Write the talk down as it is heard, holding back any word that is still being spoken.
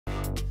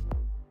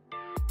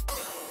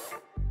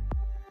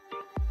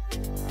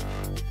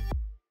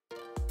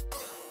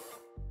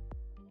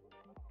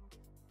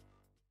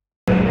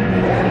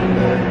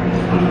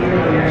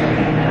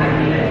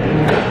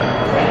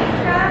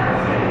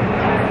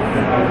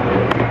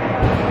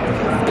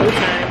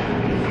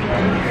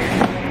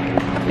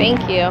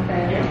Thank you.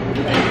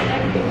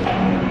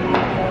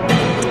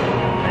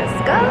 Let's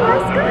go,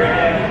 let's go.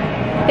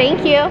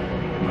 Thank you.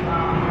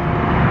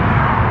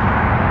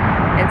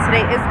 And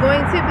today is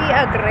going to be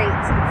a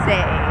great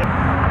day.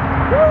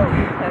 Woo.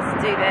 Let's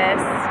do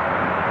this.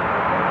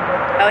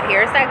 Oh,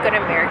 here's that good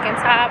American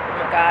top. Oh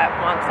my God,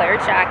 Montclair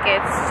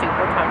jacket,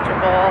 super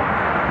comfortable.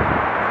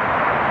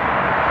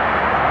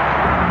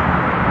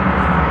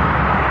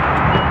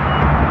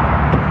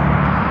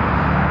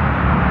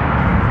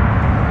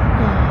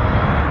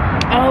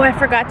 Oh, I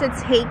forgot to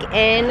take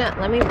in,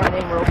 let me run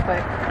in real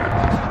quick.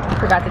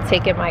 Forgot to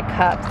take in my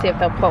cup, see if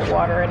they'll put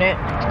water in it.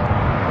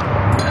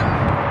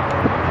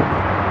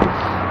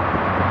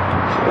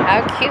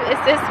 How cute is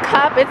this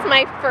cup? It's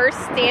my first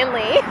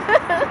Stanley.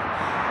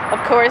 Of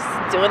course,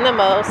 doing the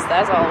most,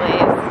 as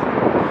always.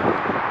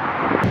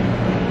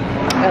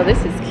 Oh,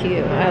 this is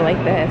cute. I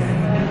like this.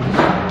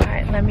 All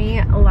right, let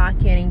me lock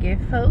in and get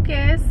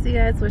focused. You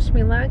guys wish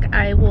me luck.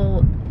 I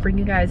will bring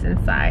you guys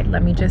inside.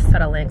 Let me just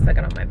settle in because I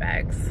got all my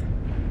bags.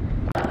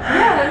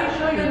 Yeah, let me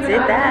show you. We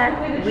did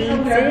that. We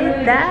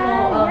did that.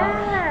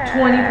 Yeah.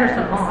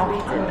 20% off. We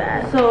did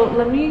that. So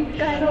let me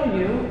show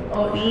you.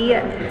 We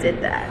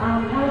did that.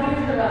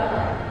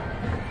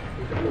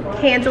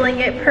 Handling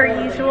it per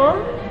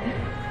usual.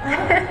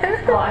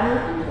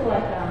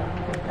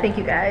 Thank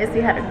you guys.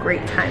 We had a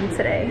great time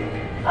today.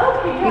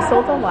 We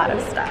sold a lot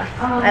of stuff.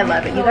 I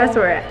love it. You guys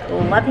were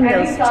loving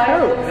those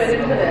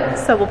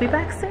totes. So we'll be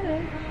back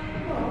soon.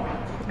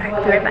 All right,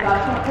 we'll be right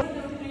back.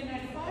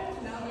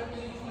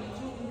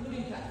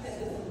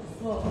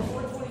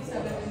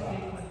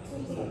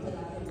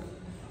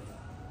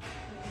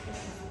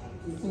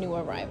 New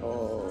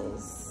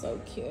arrivals, so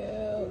cute.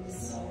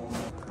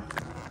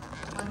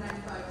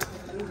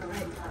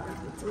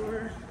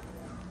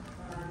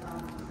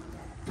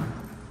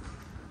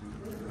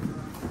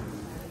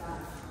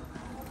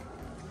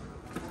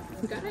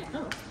 You got it?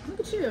 Oh, look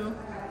at you.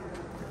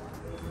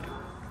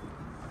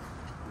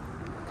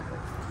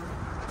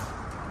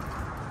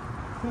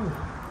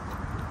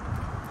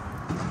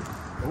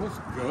 It was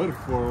good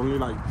for only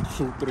like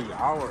 2-3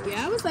 hours.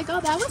 Yeah, I was like, oh,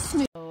 that was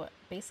smooth. So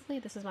basically,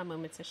 this is my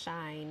moment to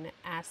shine.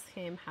 Asked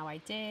him how I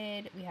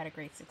did. We had a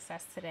great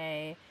success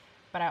today.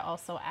 But I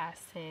also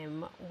asked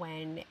him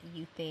when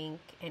you think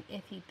and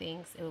if he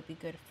thinks it would be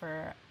good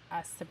for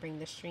us to bring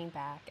the stream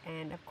back.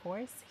 And of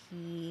course,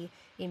 he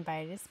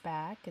invited us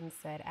back and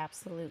said,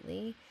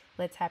 absolutely.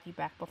 Let's have you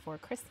back before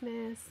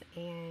Christmas.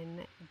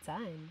 And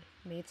done.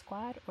 Maid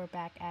Squad, we're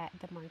back at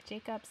the Marc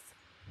Jacobs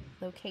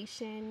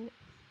location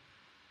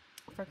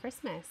for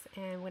Christmas,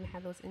 and we're gonna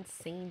have those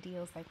insane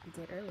deals like we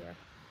did earlier.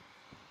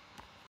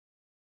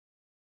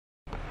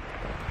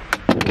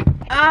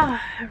 All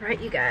right,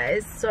 you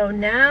guys, so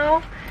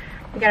now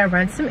we gotta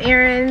run some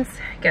errands,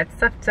 get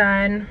stuff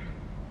done.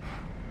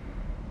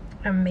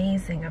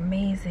 Amazing,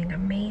 amazing,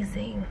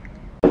 amazing.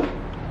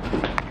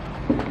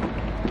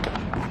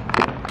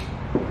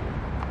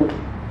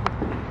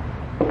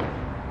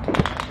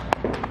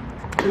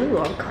 Ooh,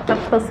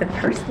 up close and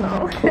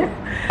personal.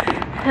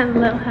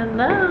 Hello,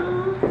 hello.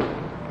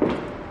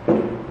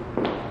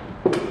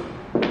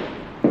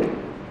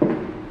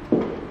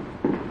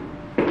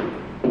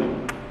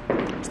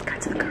 Just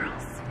got to the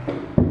girls.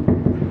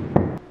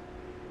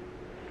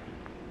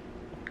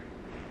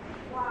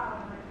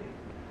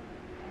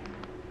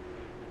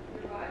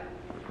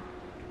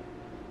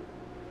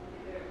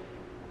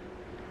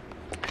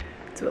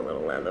 Do a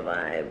little of the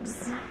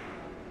vibes.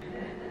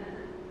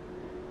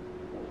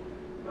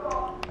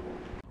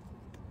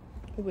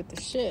 With the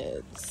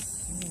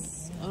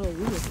shits. Oh, we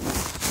with the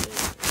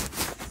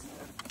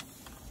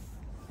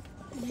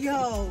shits.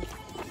 Yo.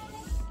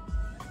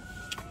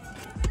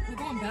 We're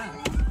going back.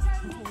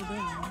 That's what we're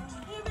doing.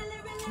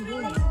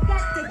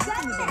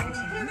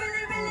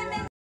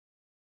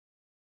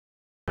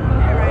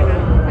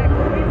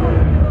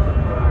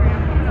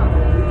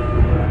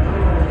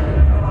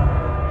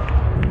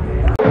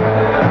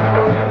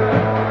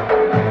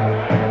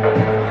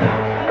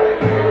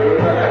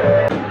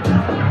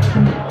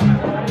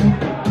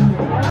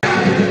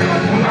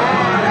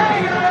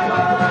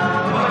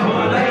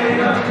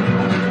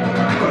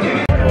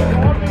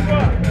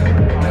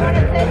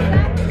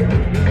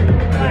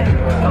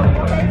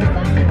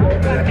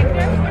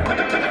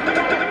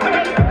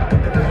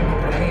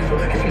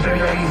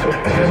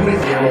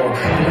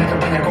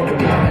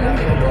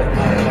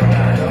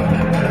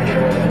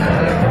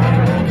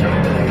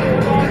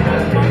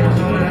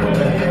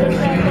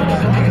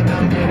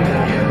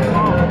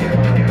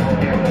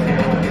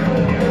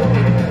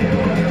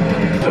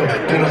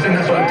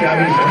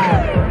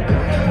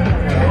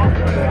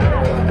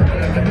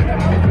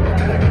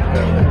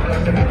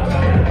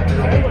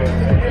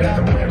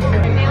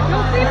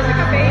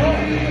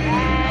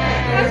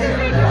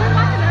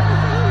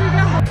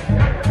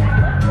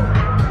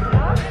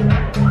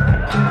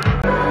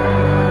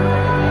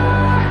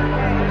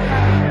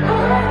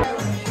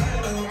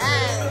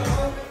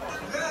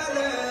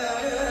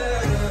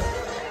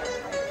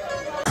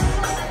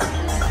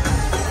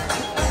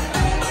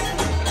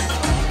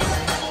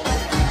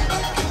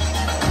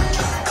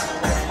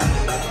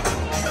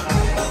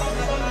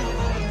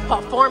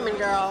 Mormon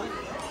girl.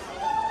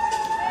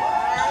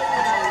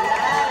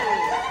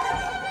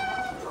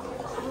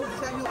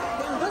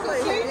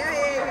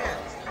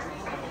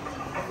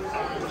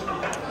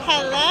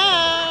 Hello.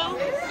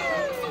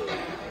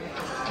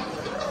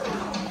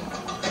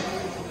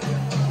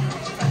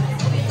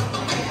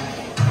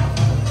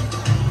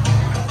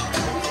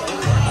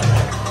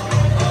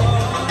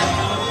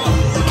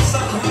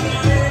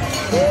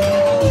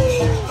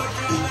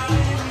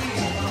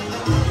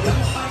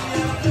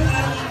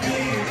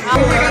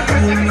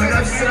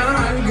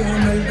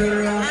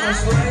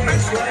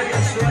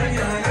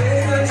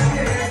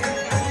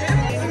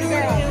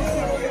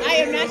 I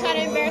am not trying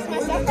to embarrass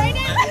myself right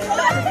now.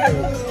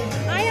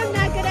 I am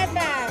not good at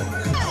that.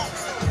 Yes,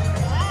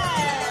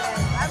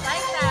 I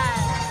like that.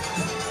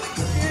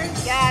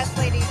 Cheers. Yes,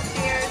 ladies,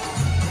 cheers.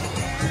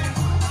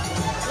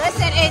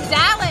 Listen, in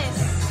Dallas.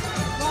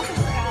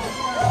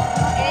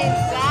 In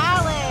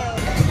Dallas.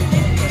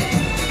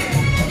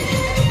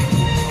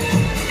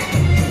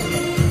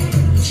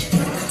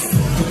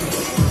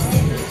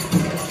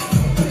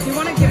 Do you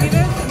want to give me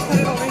this and put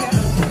it over here?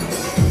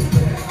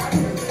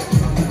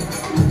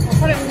 I'll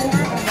put it more on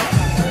this side.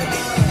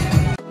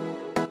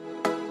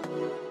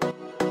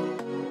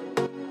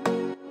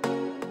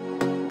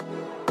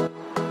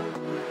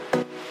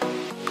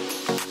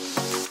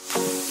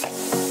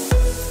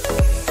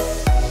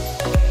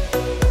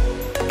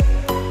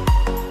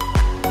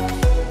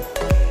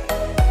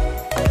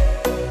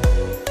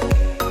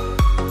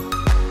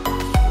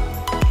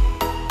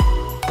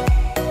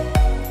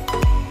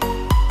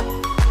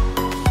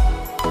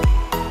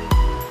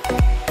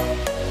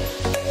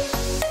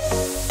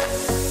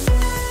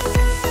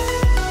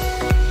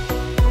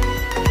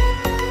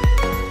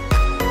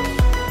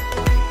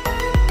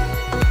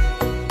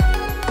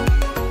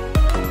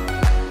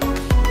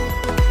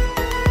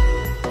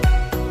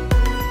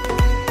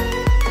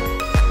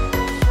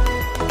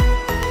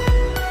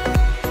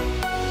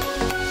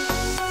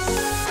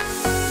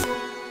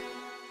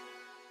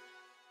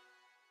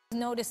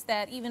 Noticed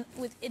that even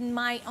within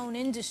my own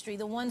industry,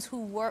 the ones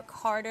who work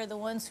harder, the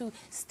ones who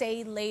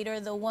stay later,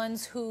 the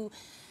ones who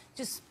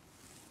just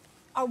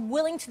are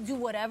willing to do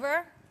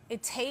whatever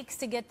it takes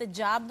to get the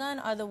job done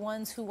are the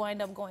ones who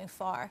wind up going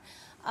far.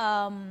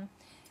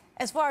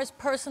 As far as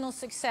personal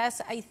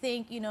success, I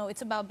think, you know,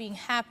 it's about being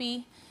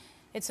happy.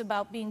 It's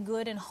about being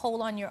good and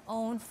whole on your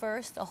own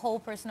first, a whole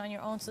person on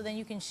your own, so then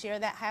you can share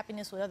that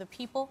happiness with other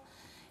people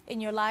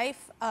in your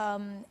life.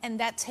 And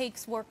that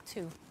takes work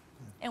too.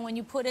 And when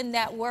you put in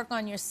that work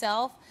on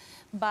yourself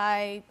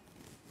by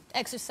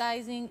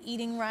exercising,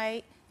 eating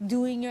right,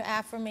 doing your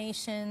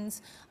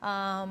affirmations,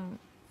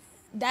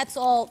 that's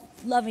all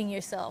loving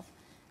yourself.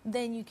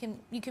 Then you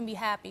can be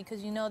happy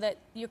because you know that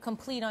you're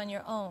complete on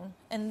your own.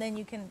 And then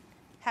you can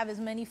have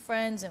as many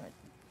friends and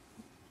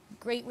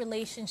great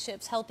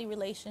relationships, healthy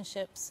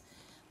relationships,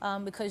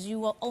 because you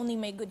will only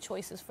make good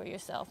choices for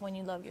yourself when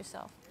you love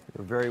yourself.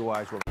 You're very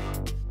wise woman.